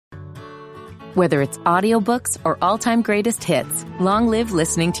Whether it's audiobooks or all-time greatest hits, long live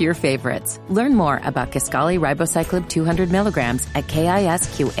listening to your favorites. Learn more about Kisqali Ribociclib 200 milligrams at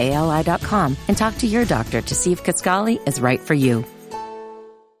KISQALI.com and talk to your doctor to see if Kisqali is right for you.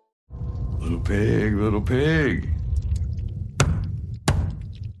 Little pig, little pig.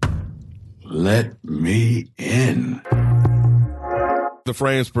 Let me in. The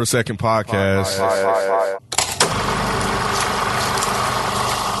Frames Per Second podcast.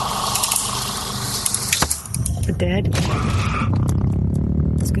 The dead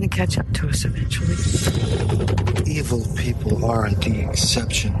is going to catch up to us eventually. Evil people aren't the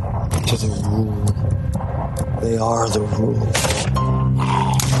exception to the rule. They are the rule.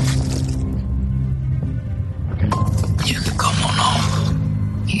 You can come on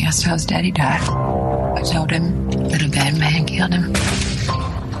home. He asked how his daddy died. I told him that a bad man killed him.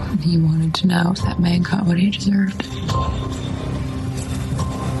 And he wanted to know if that man got what he deserved.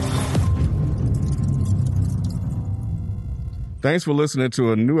 Thanks for listening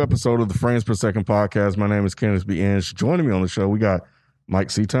to a new episode of the Frames Per Second podcast. My name is Kenneth B. Inch. Joining me on the show, we got Mike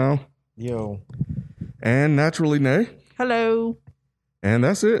Seatown. Yo. And Naturally Nay. Hello. And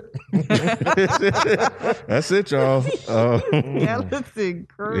that's it. That's it, y'all. Yeah, that's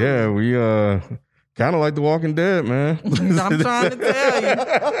incredible. Yeah, we kind of like The Walking Dead, man. I'm trying to tell you.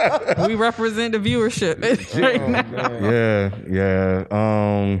 We represent the viewership right now. Yeah.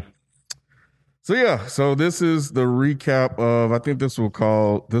 So this is the recap of, I think this was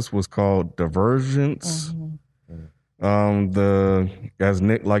called Divergence. Mm-hmm. As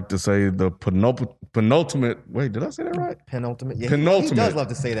Nick liked to say, the penultimate. Wait, did I say that right? Penultimate. Yeah, penultimate. He does love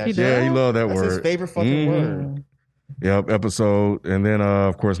to say that. He loved that That's word. His favorite fucking word. Yep, episode. And then,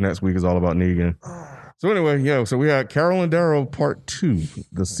 of course, next week is all about Negan. So anyway, so we had Carol and Daryl Part 2,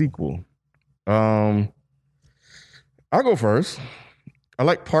 the sequel. I'll go first. I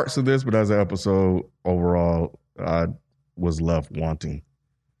like parts of this, but as an episode overall, I was left wanting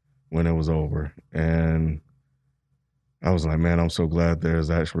when it was over. And I was like, man, I'm so glad there's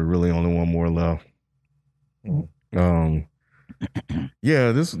actually really only one more left.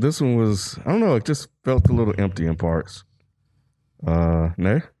 This one was, I don't know, it just felt a little empty in parts.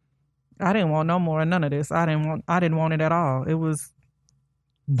 Nay? I didn't want no more of none of this. I didn't want it at all. It was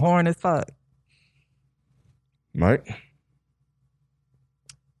boring as fuck. Mike?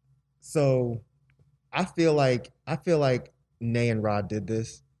 So I feel like Nay and Rod did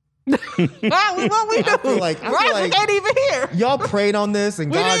this. What we do? I feel like ain't even here. Y'all prayed on this,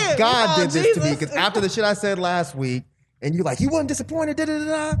 and God did this to me, because after the shit I said last week, and you're like, you wasn't disappointed.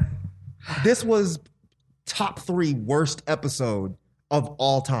 This was top 3 worst episode of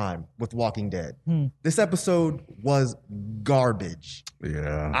all time with Walking Dead. This episode was garbage.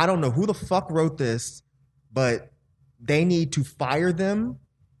 Yeah. I don't know who the fuck wrote this, but they need to fire them.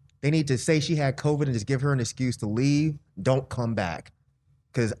 They need to say she had COVID and just give her an excuse to leave. Don't come back.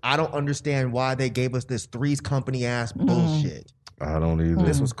 Because I don't understand why they gave us this Three's Company ass bullshit. I don't either.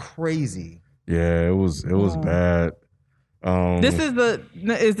 This was crazy. Yeah, it was bad. Is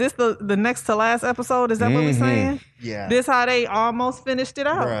this the next to last episode? Is that what we're saying? Yeah. This how they almost finished it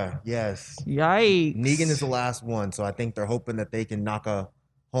out? Bruh, yes. Yikes. Negan is the last one, so I think they're hoping that they can knock a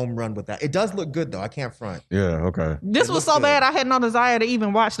home run with that. It does look good, though. I can't front. Yeah, okay. This was so bad, I had no desire to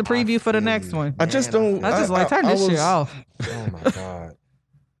even watch the preview for the next one. I just don't. I just turn this shit off. Oh, my God.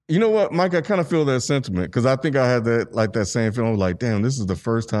 You know what, Mike? I kind of feel that sentiment, because I think I had that same feeling. I was like, damn, this is the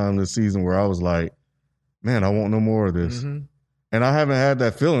first time this season where I was like, man, I want no more of this. Mm-hmm. And I haven't had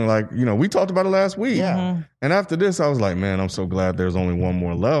that feeling. Like, we talked about it last week. Yeah. And after this, I was like, man, I'm so glad there's only one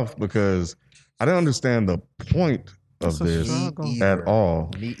more left, because I didn't understand the point of this at all.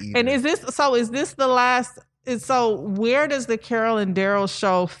 Me either. And is this the last? So where does the Carol and Daryl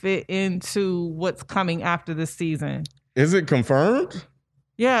show fit into what's coming after this season? Is it confirmed?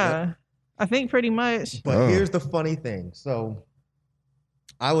 Yeah, Yep. I think pretty much. But here's the funny thing. So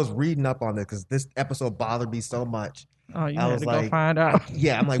I was reading up on this because this episode bothered me so much. Oh, you I had was to like, go find out.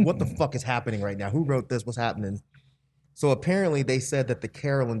 Yeah, I'm like, what the fuck is happening right now? Who wrote this? What's happening? So apparently they said that the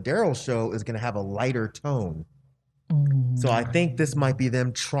Carol and Daryl show is going to have a lighter tone. So I think this might be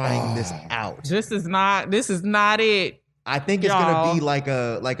them trying this out. This is not it. I think it's going to be like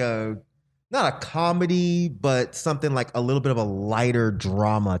a not a comedy, but something like a little bit of a lighter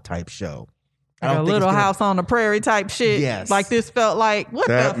drama type show. Like a Little House on the Prairie type shit. Yes. Like this felt like, what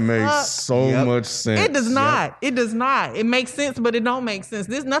the fuck? That makes so much sense. It does not. It does not. It makes sense, but it don't make sense.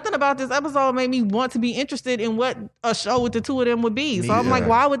 There's nothing about this episode made me want to be interested in what a show with the two of them would be. So I'm like,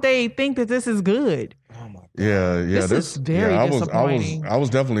 why would they think that this is good? Oh my God. Yeah. This is very disappointing. I was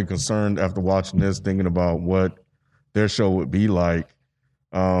definitely concerned after watching this, thinking about what their show would be like.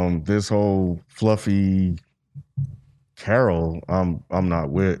 This whole fluffy Carol, I'm not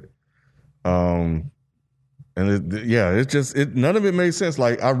with. And it's just none of it made sense.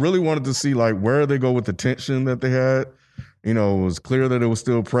 Like, I really wanted to see like where they go with the tension that they had. You know, it was clear that it was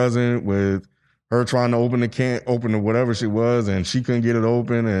still present with her trying to open the whatever she was, and she couldn't get it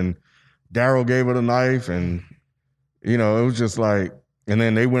open, and Daryl gave her the knife, and you know, it was just like, and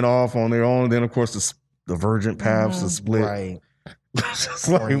then they went off on their own. Then of course the divergent paths are split. Right. Just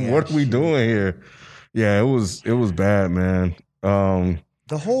like, what are we doing here? Yeah, it was bad, man.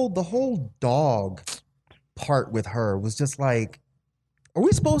 The whole dog part with her was just like, are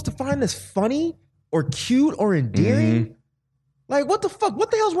we supposed to find this funny or cute or endearing? Mm-hmm. Like, what the fuck?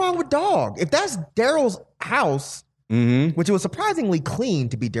 What the hell's wrong with dog? If that's Daryl's house, which it was surprisingly clean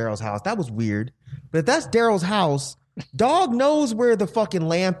to be Daryl's house, that was weird. But if that's Daryl's house, dog knows where the fucking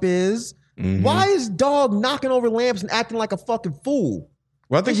lamp is. Why is dog knocking over lamps and acting like a fucking fool?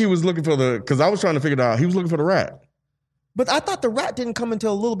 Well, I think he was looking for because I was trying to figure it out. He was looking for the rat. But I thought the rat didn't come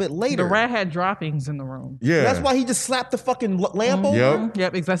until a little bit later. The rat had droppings in the room. Yeah. That's why he just slapped the fucking lamp over?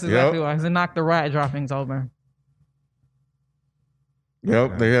 Yep, exactly why. He knocked the rat droppings over.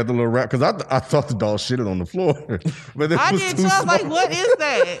 Yep, they had the little rat, because I thought the dog shitted on the floor. But I did too. I was like, what is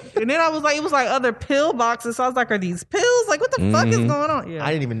that? And then I was like, it was like other pill boxes. So I was like, are these pills? Like, what the fuck is going on? Yeah.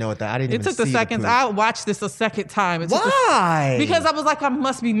 I didn't even know what that. I didn't. It took the seconds. I watched this a second time. Why? Because I was like, I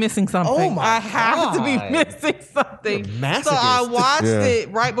must be missing something. Oh my I have to be God. missing something. Masochist. So I watched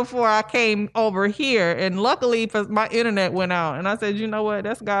it right before I came over here, and luckily, my internet went out, and I said, you know what?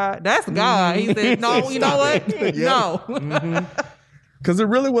 That's God. That's God. He said, no. You know what? No. Because it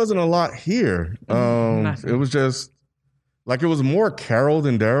really wasn't a lot here. It was just like, it was more Carol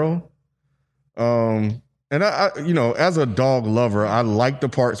than Daryl. And I, you know, as a dog lover, I like the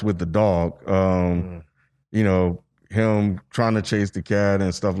parts with the dog. You know, him trying to chase the cat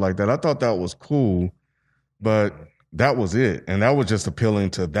and stuff like that. I thought that was cool, but that was it. And that was just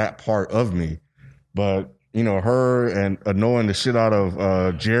appealing to that part of me. But, you know, her and annoying the shit out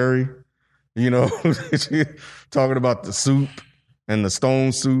of Jerry, you know, talking about the soup and the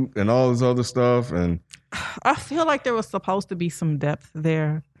stone soup and all this other stuff. And I feel like there was supposed to be some depth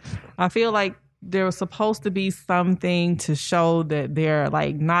there. I feel like there was supposed to be something to show that they're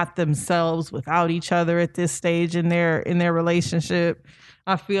like not themselves without each other at this stage in their relationship.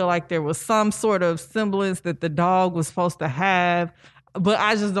 I feel like there was some sort of semblance that the dog was supposed to have, but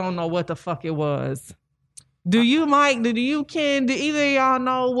I just don't know what the fuck it was. Do you, Mike? Do you, Ken? Do either of y'all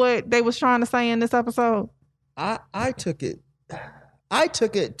know what they was trying to say in this episode? I took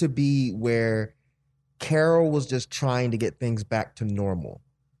it to be where Carol was just trying to get things back to normal.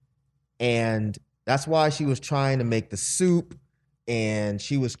 And that's why she was trying to make the soup, and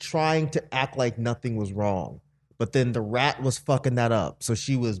she was trying to act like nothing was wrong. But then the rat was fucking that up. So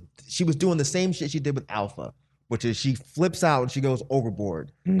she was doing the same shit she did with Alpha, which is she flips out and she goes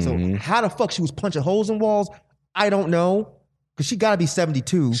overboard. So how the fuck she was punching holes in walls, I don't know. Because she got to be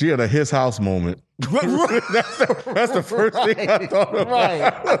 72. She had a his house moment. That's the first thing I thought of. Right.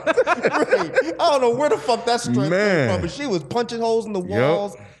 I don't know where the fuck that strength came from, but she was punching holes in the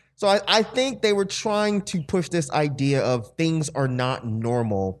walls. Yep. So I think they were trying to push this idea of things are not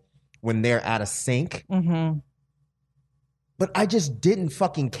normal when they're out of sync. But I just didn't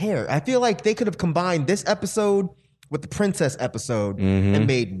fucking care. I feel like they could have combined this episode with the princess episode and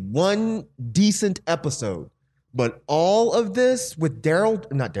made one decent episode. But all of this with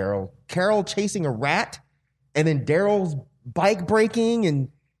Carol chasing a rat, and then Daryl's bike breaking and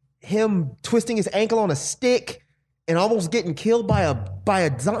him twisting his ankle on a stick and almost getting killed by a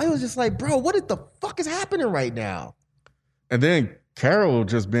zombie. It was just like, bro, what the fuck is happening right now? And then Carol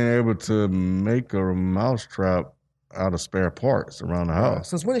just being able to make a mousetrap out of spare parts around the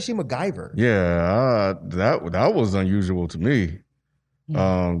house. Since when is she MacGyver? Yeah, that was unusual to me.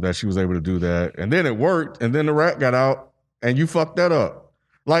 That she was able to do that. And then it worked, and then the rat got out, and you fucked that up.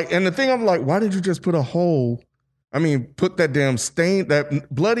 Like, and the thing, I'm like, why did you just put put that damn stain, that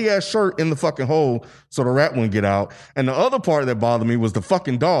bloody ass shirt in the fucking hole so the rat wouldn't get out? And the other part that bothered me was the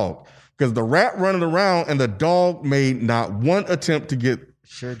fucking dog. Because the rat running around and the dog made not one attempt to get.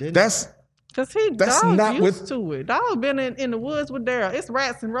 Sure did. Because dog used to it. Dog been in the woods with Daryl. It's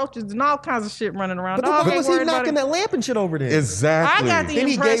rats and roaches and all kinds of shit running around. But why was he knocking that lamp and shit over there? Exactly.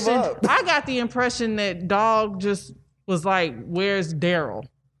 I got the impression that dog just was like, where's Daryl?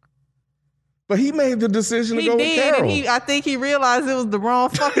 But he made the decision to go with Carol. And I think he realized it was the wrong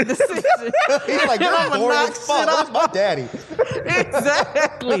fucking decision. He's like, you're boring as fuck. That's my daddy.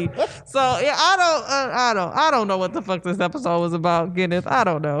 Exactly. So yeah, I don't know what the fuck this episode was about. Goodness, I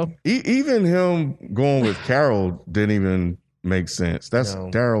don't know. Even him going with Carol didn't even make sense. That's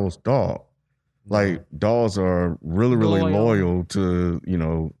No. Daryl's dog. Like dogs are really, really loyal to,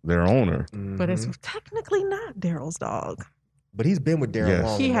 their owner. But it's technically not Daryl's dog. But he's been with Daryl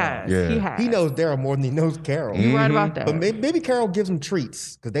long He enough. has. Yeah. He has. He knows Daryl more than he knows Carol. You're right about that. But maybe Carol gives him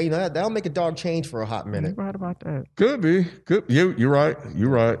treats because that'll make a dog change for a hot minute. You're right about that. Could be. You're right. You're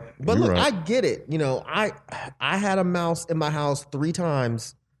right. But You're look, right. I get it. I had a mouse in my house 3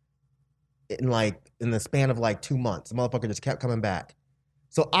 times in the span of 2 months. The motherfucker just kept coming back.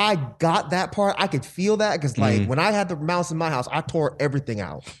 So I got that part. I could feel that because when I had the mouse in my house, I tore everything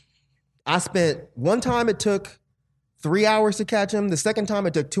out. I spent one time it took 3 hours to catch him. The second time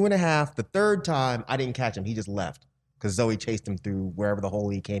it took 2.5. The third time I didn't catch him. He just left because Zoe chased him through wherever the hole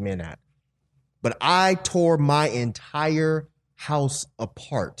he came in at. But I tore my entire house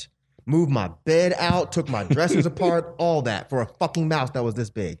apart. Moved my bed out, took my dressers apart, all that for a fucking mouse that was this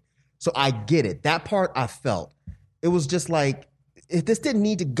big. So I get it. That part I felt. It was just this didn't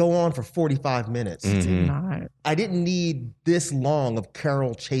need to go on for 45 minutes. It did not. I didn't need this long of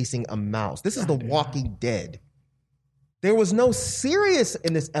Carol chasing a mouse. This is The Walking Dead. There was no serious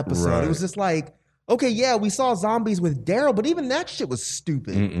in this episode. Right. It was just okay, yeah, we saw zombies with Daryl, but even that shit was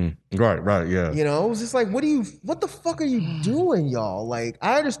stupid. Right, yeah. It was just what the fuck are you doing, y'all? I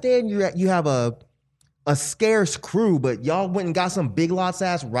understand you have a scarce crew, but y'all went and got some big lots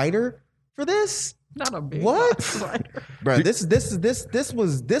ass writer for this? Not a big What? Bro, this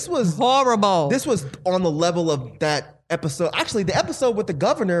was horrible. This was on the level of that episode. Actually, the episode with the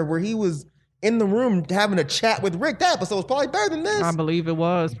governor where he was in the room having a chat with Rick. That episode was probably better than this. I believe it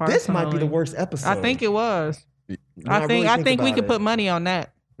was. This might be the worst episode. I think it was. I really think we about could it. put money on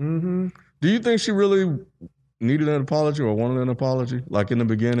that. Mm-hmm. Do you think she really needed an apology or wanted an apology? In the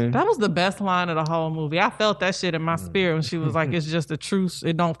beginning? That was the best line of the whole movie. I felt that shit in my spirit when she was like, "It's just a truce.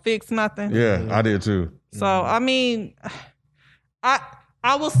 It don't fix nothing." Yeah, I did too. So I mean,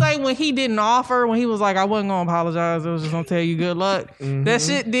 I will say when he didn't offer, when he was like, "I wasn't gonna apologize. I was just gonna tell you good luck." That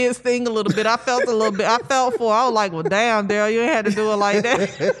shit did sting a little bit. I felt a little bit. I felt for. I was like, "Well, damn, Daryl, you ain't had to do it like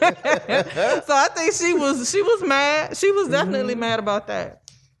that." So I think she was mad. She was definitely mad about that.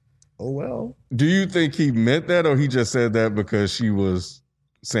 Oh well. Do you think he meant that, or he just said that because she was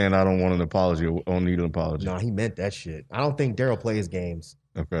saying, "I don't want an apology or don't need an apology"? No, he meant that shit. I don't think Daryl plays games.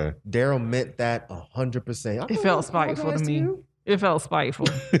 Okay. Daryl meant that 100%. It felt spiteful to me. It felt spiteful.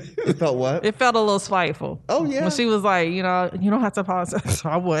 It felt what? It felt a little spiteful. Oh yeah. When she was like, you don't have to apologize.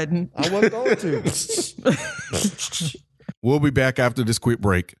 I wasn't. I wasn't going to. We'll be back after this quick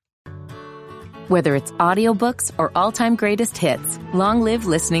break. Whether it's audiobooks or all-time greatest hits, long live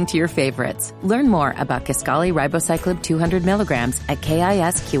listening to your favorites. Learn more about Kisqali Ribociclib 200 milligrams at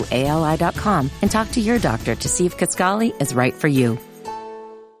KISQALI.com and talk to your doctor to see if Kisqali is right for you.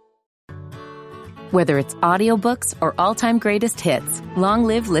 Whether it's audiobooks or all-time greatest hits, long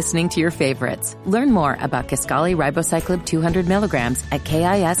live listening to your favorites. Learn more about Kisqali Ribociclib 200 milligrams at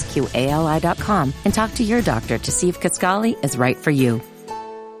KISQALI.com and talk to your doctor to see if Kisqali is right for you.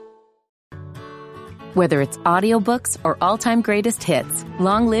 Whether it's audiobooks or all-time greatest hits,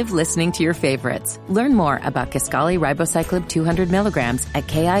 long live listening to your favorites. Learn more about Kisqali Ribociclib 200 milligrams at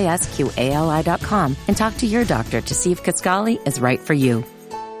KISQALI.com and talk to your doctor to see if Kisqali is right for you.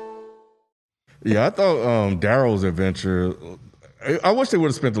 Yeah, I thought Daryl's adventure. I wish they would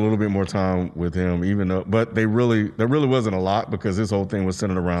have spent a little bit more time with him, but there really wasn't a lot because this whole thing was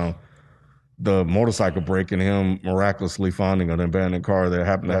centered around the motorcycle break and him miraculously finding an abandoned car that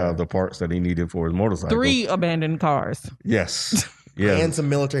happened to have the parts that he needed for his motorcycle. 3 abandoned cars. Yes. Yeah. And some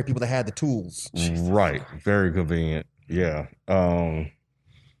military people that had the tools. Right. Very convenient. Yeah. And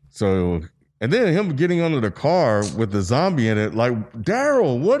then him getting under the car with the zombie in it,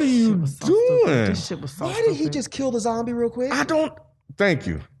 Daryl, what are you doing? This shit was so Why did he just kill the zombie real quick? Thank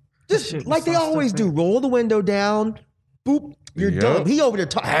you. Just like they always do. Roll the window down. Boop. You're done. He over there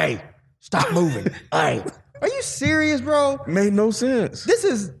hey, stop moving. Hey. Are you serious, bro? Made no sense. This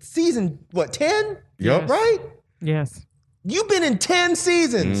is season, 10? Yep. Right? Yes. You've been in 10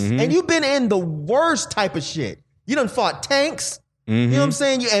 seasons and you've been in the worst type of shit. You done fought tanks. You know what I'm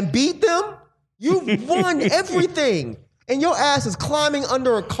saying? And beat them. You've won everything. And your ass is climbing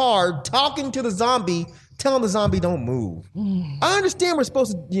under a car, talking to the zombie, telling the zombie don't move. I understand we're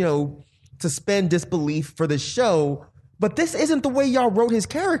supposed to, suspend disbelief for the show, but this isn't the way y'all wrote his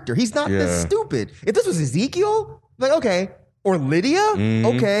character. He's not this stupid. If this was Ezekiel, okay. Or Lydia,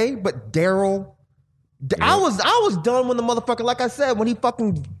 okay. But Daryl, I was done when the motherfucker, like I said, when he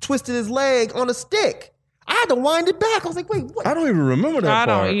fucking twisted his leg on a stick. I had to wind it back. I was like, wait, what? I don't even remember that part.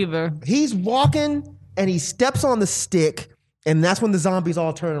 I don't either. He's walking and he steps on the stick, and that's when the zombies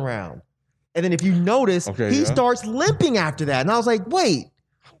all turn around. And then if you notice, he starts limping after that. And I was like, wait,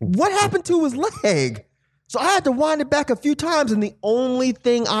 what happened to his leg? So I had to wind it back a few times, and the only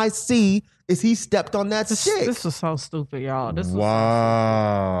thing I see is he stepped on that stick. This was so stupid, y'all. This was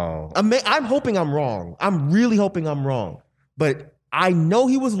wow. I'm hoping I'm wrong. I'm really hoping I'm wrong. But I know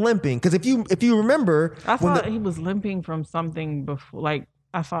he was limping because if you remember, I thought he was limping from something before. Like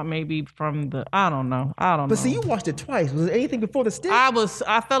I thought maybe from the I don't know. But see, you watched it twice. Was there anything before the stick?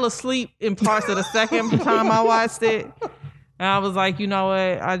 I fell asleep in parts of the second time I watched it. And I was like, you know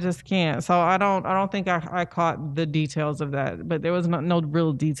what? I just can't. So I don't think I caught the details of that. But there was no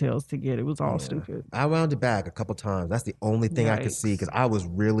real details to get. It was all stupid. I wound it back a couple times. That's the only thing I could see because I was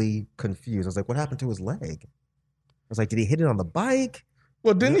really confused. I was like, what happened to his leg? I was like, did he hit it on the bike?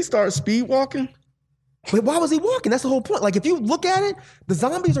 Well, didn't he start speed walking? But why was he walking? That's the whole point. Like, if you look at it, the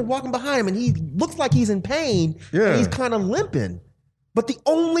zombies are walking behind him and he looks like he's in pain. Yeah. And he's kind of limping. But the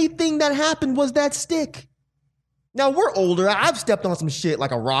only thing that happened was that stick. Now, we're older. I've stepped on some shit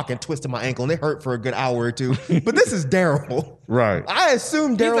like a rock and twisted my ankle, and it hurt for a good hour or two. But this is Daryl. Right. I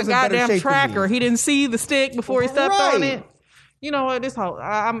assume Daryl's He's a goddamn in better shape tracker. than me. He didn't see the stick before he stepped on it. You know what? This whole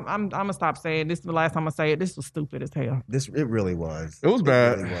I'm gonna stop saying this. Is the last time I say it. This was stupid as hell. It really was. It was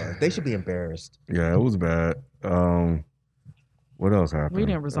bad. Really was. They should be embarrassed. Yeah, it was bad. What else happened? We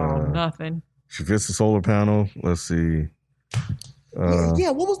didn't resolve nothing. She fits the solar panel. Let's see.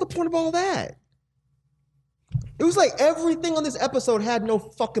 Yeah, what was the point of all that? It was like everything on this episode had no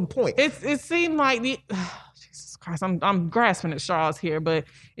fucking point. It seemed like Jesus Christ, I'm grasping at straws here, but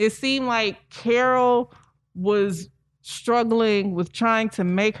it seemed like Carol was struggling with trying to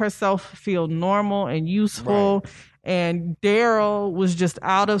make herself feel normal and useful. Right. And Daryl was just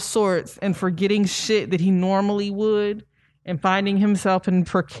out of sorts and forgetting shit that he normally would and finding himself in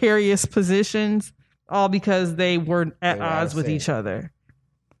precarious positions, all because they were at odds with each other.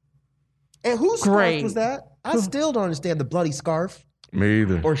 And whose scarf was that? I still don't understand the bloody scarf. Me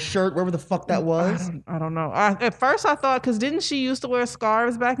either. Or shirt, wherever the fuck that was. I don't know. At first I thought, because didn't she used to wear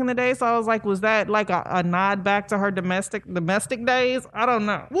scarves back in the day? So I was like, was that like a nod back to her domestic days? I don't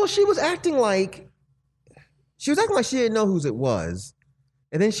know. Well, she was acting like she didn't know whose it was.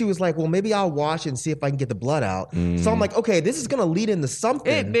 And then she was like, well, maybe I'll wash and see if I can get the blood out. So I'm like, okay, this is going to lead into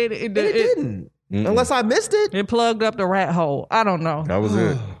something. It didn't. Unless I missed it. It plugged up the rat hole. I don't know. That was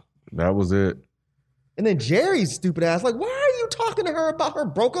it. That was it. And then Jerry's stupid ass, like, why are you talking to her about her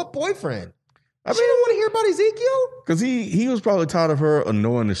broke up boyfriend? She didn't want to hear about Ezekiel? Because he was probably tired of her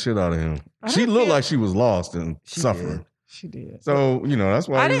annoying the shit out of him. She looked like she was lost and suffering. She did. So, that's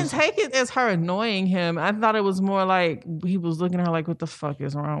why I didn't take it as her annoying him. I thought it was more like he was looking at her like, what the fuck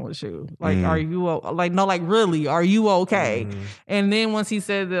is wrong with you? Like, are you, really, are you okay? And then once he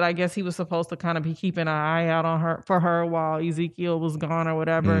said that, I guess he was supposed to kind of be keeping an eye out on for her while Ezekiel was gone or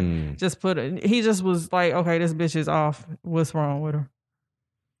whatever. He just was like, okay, this bitch is off. What's wrong with her?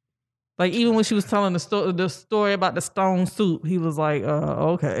 Like, even when she was telling the story about the stone soup, he was like,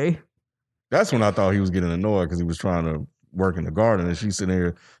 okay. That's when I thought he was getting annoyed because he was trying to work in the garden and she's sitting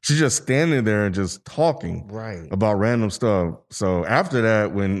there, she's just standing there and just talking about random stuff. So after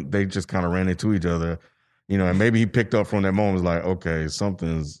that, when they just kind of ran into each other, and maybe he picked up from that moment, was like, okay,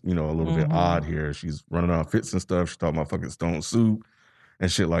 something's, a little bit odd here. She's running out of fits and stuff. She's talking about fucking stone soup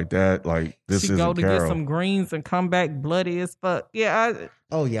and shit like that. Like, this isn't Carol. She go to get some greens and come back bloody as fuck. Yeah,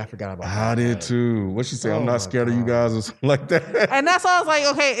 I forgot about that. I did too. What she say? I'm not scared of you guys or something like that. And that's why I was like,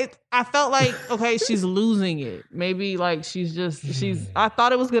 okay, I felt like, okay, she's losing it. Maybe like I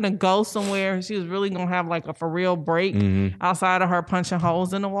thought it was going to go somewhere. She was really going to have like a for real break outside of her punching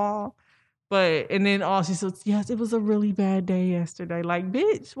holes in the wall. And then all she said, yes, it was a really bad day yesterday. Like,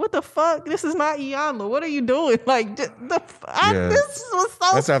 bitch, what the fuck? This is not Iyanla. What are you doing? Like, this was so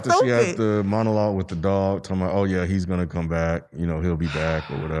That's after stupid. she had the monologue with the dog, talking about, oh yeah, he's going to come back. He'll be back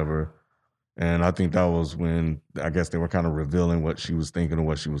or whatever. And I think that was when, I guess they were kind of revealing what she was thinking and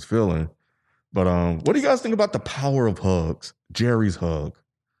what she was feeling. But what do you guys think about the power of hugs? Jerry's hug.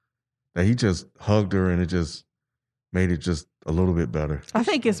 That he just hugged her and it just made it just a little bit better. I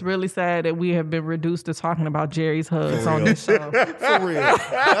think it's really sad that we have been reduced to talking about Jerry's hugs on this show. For real.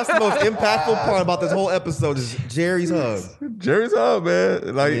 That's the most impactful part about this whole episode is Jerry's hug. Jerry's hug,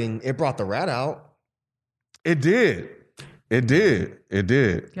 man. Like, it brought the rat out. It did.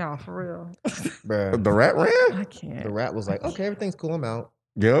 Y'all, for real. Bruh. The rat ran? I can't. The rat was like, okay, everything's cool, I'm out.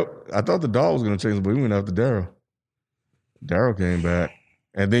 Yep. I thought the dog was going to change, but we went after Daryl. Daryl came back.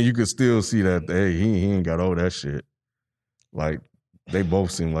 And then you could still see that, hey, he ain't got over that shit. Like, they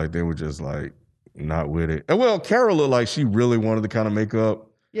both seemed like they were just, like, not with it. And, well, Carol looked like she really wanted to kind of make up.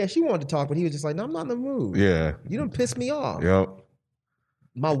 Yeah, she wanted to talk, but he was just like, no, I'm not in the mood. Yeah. You done pissed me off. Yep.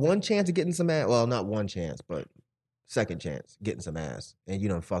 my one chance of getting some ass. Well, not one chance, but second chance getting some ass, and you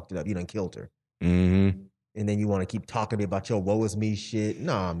done fucked it up. You done killed her, and then you want to keep talking to me about your woe is me shit.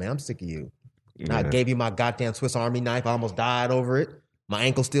 Nah, man, I'm sick of you. Yeah. I gave you my goddamn Swiss Army knife. I almost died over it. My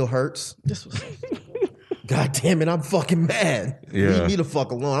ankle still hurts. This was God damn it, I'm fucking mad. Yeah. Leave me the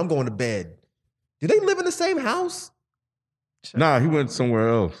fuck alone. I'm going to bed. Do they live in the same house? Nah, he went somewhere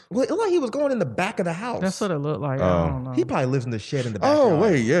else. Well, it looked like he was going in the back of the house. That's what it looked like. I don't know. He probably lives in the shed in the back. Oh,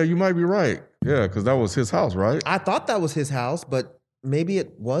 wait. Yeah, you might be right. Yeah, because that was his house, right? I thought that was his house, but maybe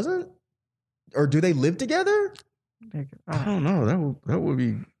it wasn't. Or do they live together? I don't know. That would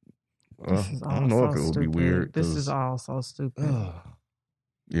be. I don't know if it would be weird. This is all so stupid.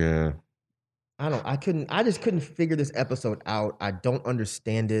 Yeah. I just couldn't figure this episode out. I don't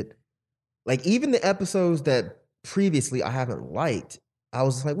understand it. Like, even the episodes that previously I haven't liked, I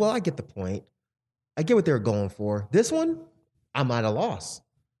was like, well, I get the point. I get what they were going for. This one, I'm at a loss.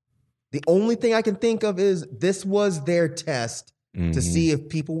 The only thing I can think of is this was their test to see if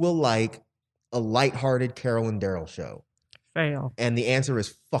people will like a lighthearted Carol and Daryl show. Fail. And the answer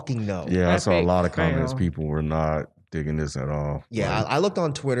is fucking no. Yeah, I saw a lot of Fail. comments. People were not digging this at all. Yeah, Like, I looked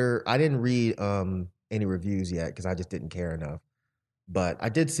on Twitter. I didn't read any reviews yet because I just didn't care enough. But I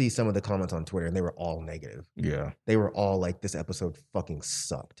did see some of the comments on Twitter, and they were all negative. yeah. They were all like, this episode fucking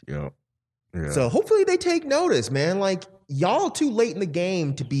sucked. Yeah. Yeah. So hopefully they take notice, man. Like, y'all too late in the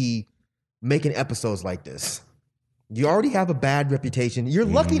game to be making episodes like this. You already have a bad reputation. You're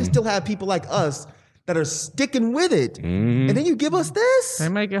lucky to still have people like us that are sticking with it. And then you give us this? They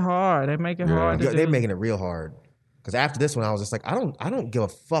make it hard. They make it hard to Yeah, they're do. making it real hard. Because after this one, I was just like, I don't give a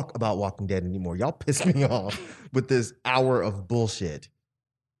fuck about Walking Dead anymore. Y'all piss me off with this hour of bullshit.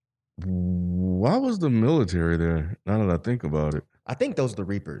 Why was the military there? Now that I think about it. I think those are the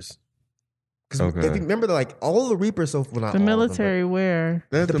Reapers. Because Okay. if you remember, like, all of the Reapers, so well, not The all military of them, where?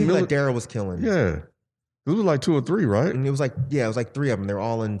 but the people that Daryl was killing. Yeah. It was like 2 or 3, right? And it was like 3 of them. They're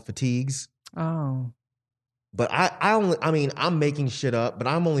all in fatigues. Oh. But I'm making shit up, but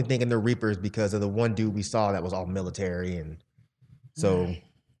I'm only thinking they're Reapers because of the one dude we saw that was all military. And so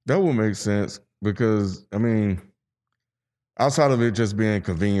That would make sense because, I mean, outside of it just being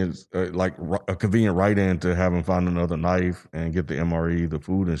convenient, like a convenient write-in to have him find another knife and get the MRE, the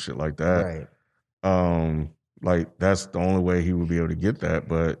food and shit like that. right. Like that's the only way he would be able to get that.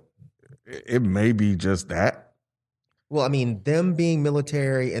 But it may be just that. Well, I mean, them being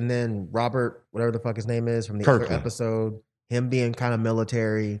military and then Robert, whatever the fuck his name is from the other Kirkland. episode, him being kind of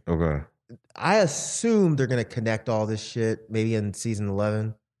military. Okay. I assume they're going to connect all this shit maybe in season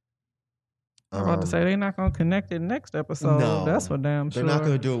 11. I'm about to say they're not going to connect it next episode. No, That's for damn sure. They're not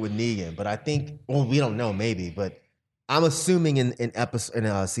going to do it with Negan, but I think, well, we don't know, maybe, but I'm assuming in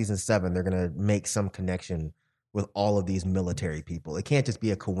season 7 they're going to make some connection with all of these military people. It can't just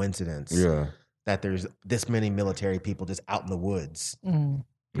be a coincidence that there's this many military people just out in the woods. Mm.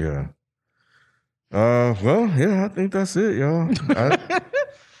 Yeah. Well, yeah, I think that's it, y'all.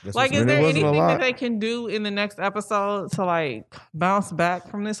 Like, is there anything that they can do in the next episode to like bounce back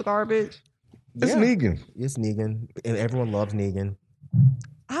from this garbage? It's Negan. It's Negan. And everyone loves Negan.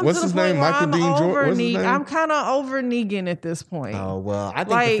 What's his name? Michael Dean Jordan? What's his name? I'm kind of over Negan at this point. Oh, well, I think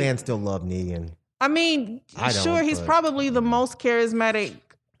Like, the fans still love Negan. I mean, I don't, sure, he's but- probably the most charismatic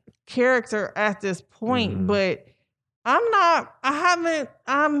character at this point, but I'm not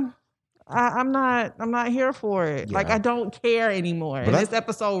here for it. Yeah. Like, I don't care anymore. And this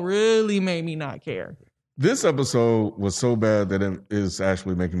episode really made me not care. This episode was so bad that it is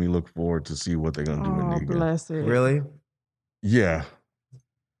actually making me look forward to see what they're gonna do with Negan. Bless it. Really? Yeah.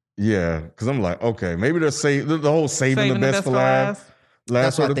 Yeah. Because I'm like, okay, maybe they're the whole saving the best for last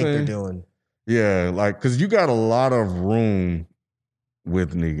That's sort what I of think thing. they're doing. Yeah, like because you got a lot of room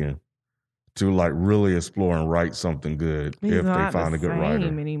with Negan to like really explore and write something good He's if they not find the a good same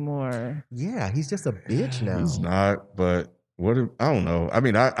writer. anymore. Yeah, he's just a bitch now. He's not, but what if, I don't know. I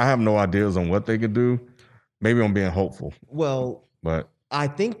mean, I have no ideas on what they could do. Maybe I'm being hopeful, Well, but I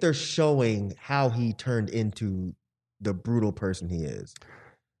think they're showing how he turned into the brutal person he is.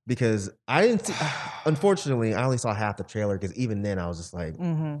 Because I didn't see, unfortunately, I only saw half the trailer because even then I was just like,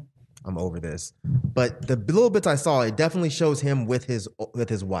 I'm over this. But the little bits I saw, it definitely shows him with his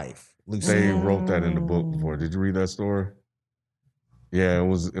wife, Lucy. they wrote that in the book before. Did you read that story? Yeah, it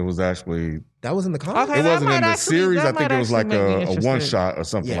was actually. That was in the comic? Okay, It that wasn't might in the actually- series. that I think might it was like actually make me a interested. one shot or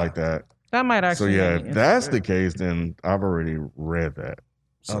something like that. That might So actually. yeah, make me if that's interested. the case, then I've already read that.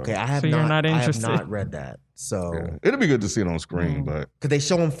 So, Okay, I have So you're not I have interested? not read that. So yeah. It'll be good to see it on screen, but because they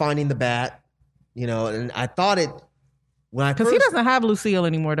show him finding the bat, and I thought it when I Because first he doesn't have Lucille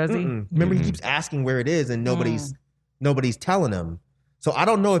anymore, does he? remember he keeps asking where it is, and nobody's telling him. So I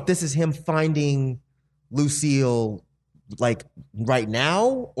don't know if this is him finding Lucille like right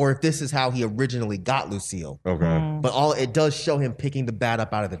now, or if this is how he originally got Lucille. Okay. But it does show him picking the bat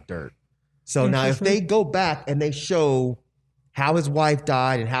up out of the dirt. So now if they go back and they show how his wife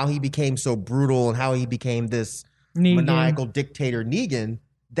died and how he became so brutal and how he became this maniacal dictator Negan,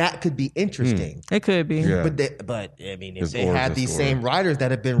 that could be interesting. It could be. Yeah. But I mean, if His they had origin these story. same writers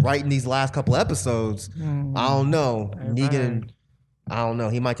that have been writing these last couple episodes, I don't know. Negan, I don't know.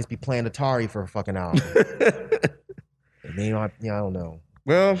 He might just be playing Atari for a fucking hour. I don't know.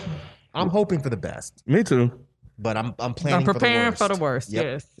 Well, I'm hoping for the best, me too. but I'm planning. I'm preparing for the worst. Yep.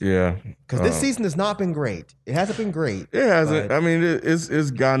 Yes. Yeah. Because this season has not been great. It hasn't been great. It hasn't. but I mean,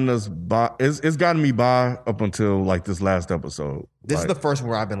 it's gotten us by. It's gotten me by up until like this last episode. This like, is the first one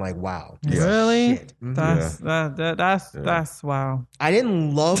where I've been like, wow. Really? Shit. Mhm. That's wow. I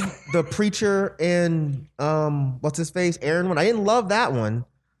didn't love the preacher and what's his face, Aaron one. I didn't love that one.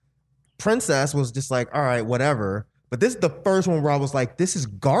 Princess was just like, all right, whatever. But this is the first one where I was like, this is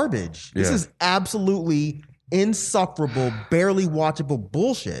garbage. This Yeah. is absolutely insufferable, barely watchable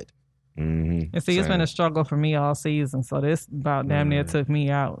bullshit. Mm-hmm. And see, it's been a struggle for me all season, so this about damn near took me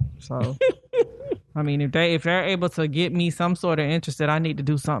out. So, I mean, if they're able to get me some sort of interested, I need to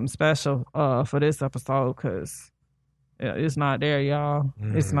do something special for this episode because it's not there, y'all.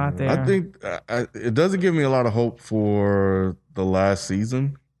 It's not there. I think it doesn't give me a lot of hope for the last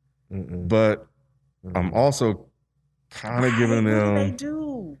season, but I'm also kind of giving them.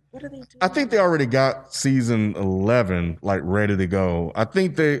 What do they do? I think they already got season 11 like ready to go. I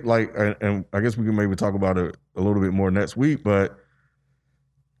think they like, and I guess we can maybe talk about it a little bit more next week. But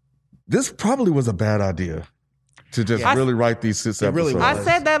this probably was a bad idea to just really write these 6 episodes. really was. I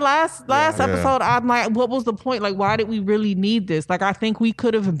said that last episode. I'm like, what was the point? Like, why did we really need this? Like, I think we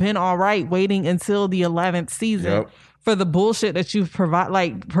could have been all right waiting until the 11th season for the bullshit that you've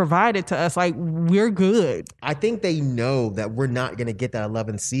provided to us. Like, we're good. I think they know that we're not going to get that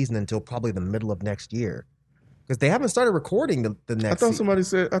 11th season until probably the middle of next year. Because they haven't started recording the next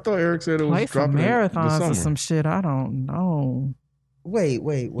I thought Eric said it was Play some dropping in the marathons summer. or some shit. I don't know. Wait.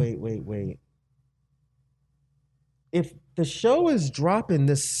 If the show is dropping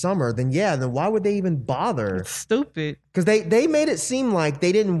this summer, then why would they even bother? It's stupid. Because they made it seem like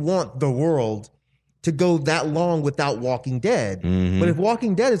they didn't want the world to go that long without Walking Dead. But if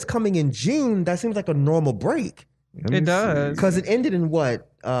Walking Dead is coming in June, that seems like a normal break. It does. Because it ended in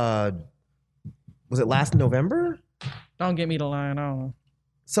what? Was it last November? Don't get me the line on.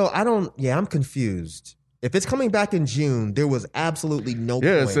 So I'm confused. If it's coming back in June, there was absolutely no point.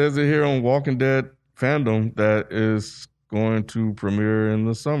 Yeah, it says it here on Walking Dead fandom that is going to premiere in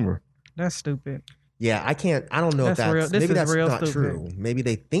the summer. That's stupid. Yeah, I don't know if That's real. that's This maybe is that's real not stupid. true. Maybe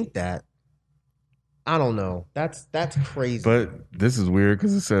they think that. I don't know. That's crazy. But this is weird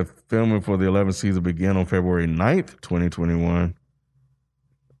because it said filming for the 11th season began on February 9th, 2021.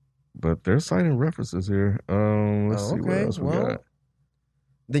 But they're citing references here. Let's see what else we got.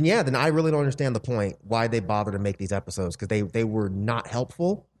 Then I really don't understand the point why they bother to make these episodes because they were not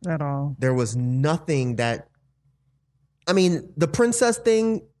helpful At all. There was nothing that. I mean, the princess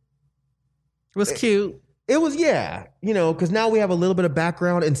thing was cute. It was, because now we have a little bit of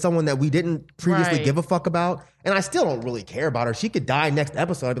background in someone that we didn't previously Right. give a fuck about. And I still don't really care about her. She could die next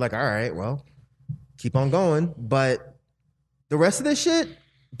episode. I'd be like, all right, well, keep on going. But the rest of this shit,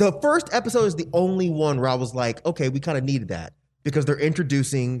 the first episode is the only one where I was like, okay, we kind of needed that because they're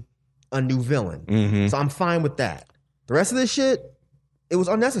introducing a new villain. Mm-hmm. So I'm fine with that. The rest of this shit, it was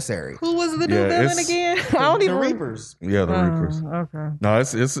unnecessary. Who was the new villain again? I don't even. The Reapers. Yeah, the Reapers. Okay. No,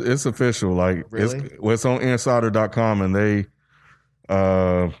 it's official. Like Really? it's on insider.com and they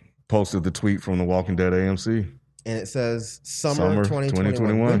posted the tweet from the Walking Dead AMC. And it says summer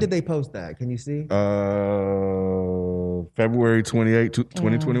 2021. When did they post that? Can you see? February 28,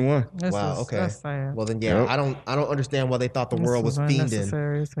 2021. Wow. Okay. That's sad. Well then, Yep. I don't understand why they thought the This world was was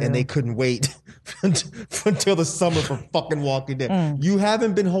unnecessary fiending as hell. and they couldn't wait until the summer for fucking Walking Dead. You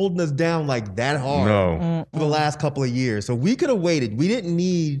haven't been holding us down like that hard No. for the last couple of years, so we could have waited. We didn't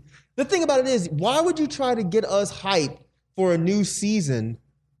need. The thing about it is, why would you try to get us hype for a new season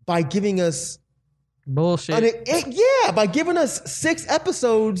by giving us bullshit. by giving us 6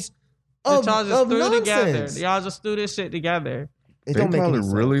 episodes of That y'all just threw nonsense. together. Y'all just threw this shit together. It They don't make probably any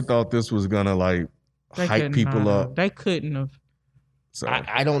sense. really thought this was gonna like They hype couldn't people have. up. They couldn't have. So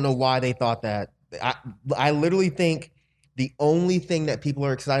I don't know why they thought that. I literally think the only thing that people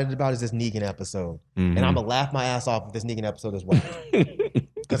are excited about is this Negan episode. Mhm. And I'm going to laugh my ass off if this Negan episode is well.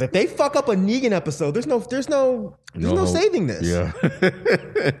 Because if they fuck up a Negan episode, there's no hope. saving this. Yeah.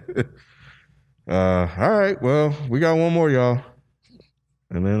 All right. Well, we got one more, y'all.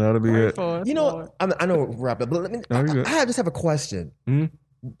 And then that'll be it. You know, I know we're wrapped up, but let me. No, you're good. I just have a question. Mm-hmm.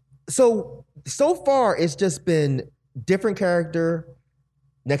 So far, it's just been different character.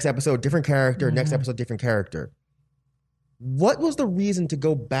 Next episode, different character. Next episode, different character. What was the reason to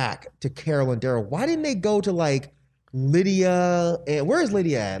go back to Carol and Daryl? Why didn't they go to like Lydia? And where is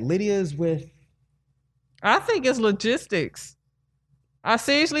Lydia at? Lydia's with. I think it's logistics. I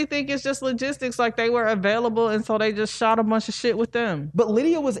seriously think it's just logistics. Like they were available, and so they just shot a bunch of shit with them. But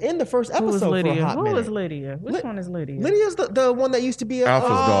Lydia was in the first episode. Who is Lydia? For a hot Who minute. is Lydia? Which one is Lydia? Lydia's the one that used to be Alpha's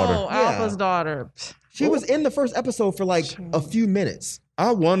daughter. Oh, Alpha's daughter. She was in the first episode for like a few minutes.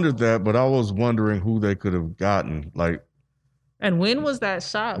 I wondered that, but I was wondering who they could have gotten. Like, and when was that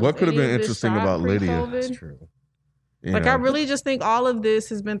shot? What could have any been of this interesting shot about Lydia? pre-COVID? That's true. Like, I really just think all of this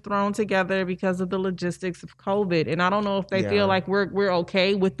has been thrown together because of the logistics of COVID. And I don't know if they feel like we're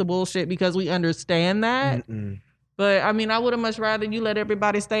okay with the bullshit because we understand that. But I mean, I would have much rather you let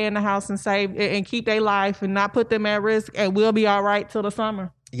everybody stay in the house and save and keep their life and not put them at risk, and we'll be all right till the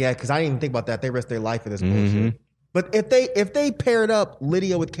summer. Yeah, because I didn't even think about that. They risked their life for this bullshit. But if they paired up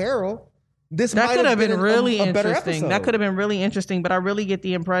Lydia with Carol, that could have been really interesting. That could have been really interesting, but I really get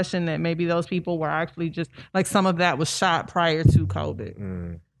the impression that maybe those people were actually just like some of that was shot prior to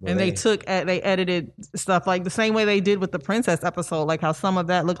COVID. And they edited stuff like the same way they did with the princess episode, like how some of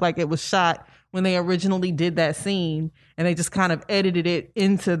that looked like it was shot when they originally did that scene, and they just kind of edited it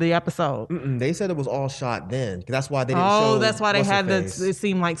into the episode. They said it was all shot then. That's why they didn't show. Oh, that's why they had the. it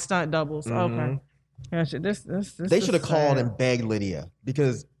seemed like stunt doubles. Okay. Gotcha. This they should have called and begged Lydia,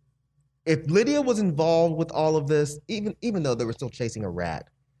 because if Lydia was involved with all of this, even though they were still chasing a rat,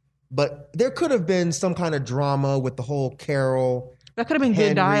 but there could have been some kind of drama with the whole Carol. That could have been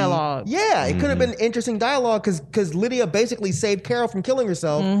good dialogue. Yeah, it could have been interesting dialogue because Lydia basically saved Carol from killing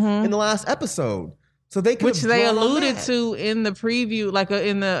herself in the last episode. So they could, which they alluded to in the preview, like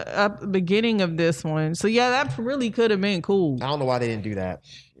in the beginning of this one. So yeah, that really could have been cool. I don't know why they didn't do that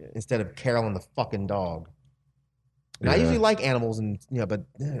instead of Carol and the fucking dog. And I usually like animals, and but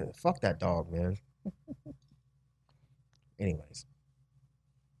fuck that dog, man. Anyways,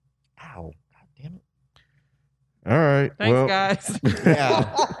 ow, god damn it. All right. Thanks, guys.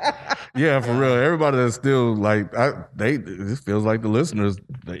 Yeah, for real. Everybody that's still like, this feels like the listeners,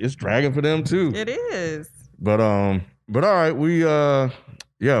 it's dragging for them too. It is. But all right,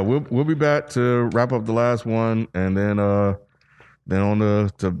 we'll be back to wrap up the last one, and then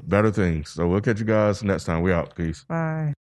on to better things. So we'll catch you guys next time. We out. Peace. Bye.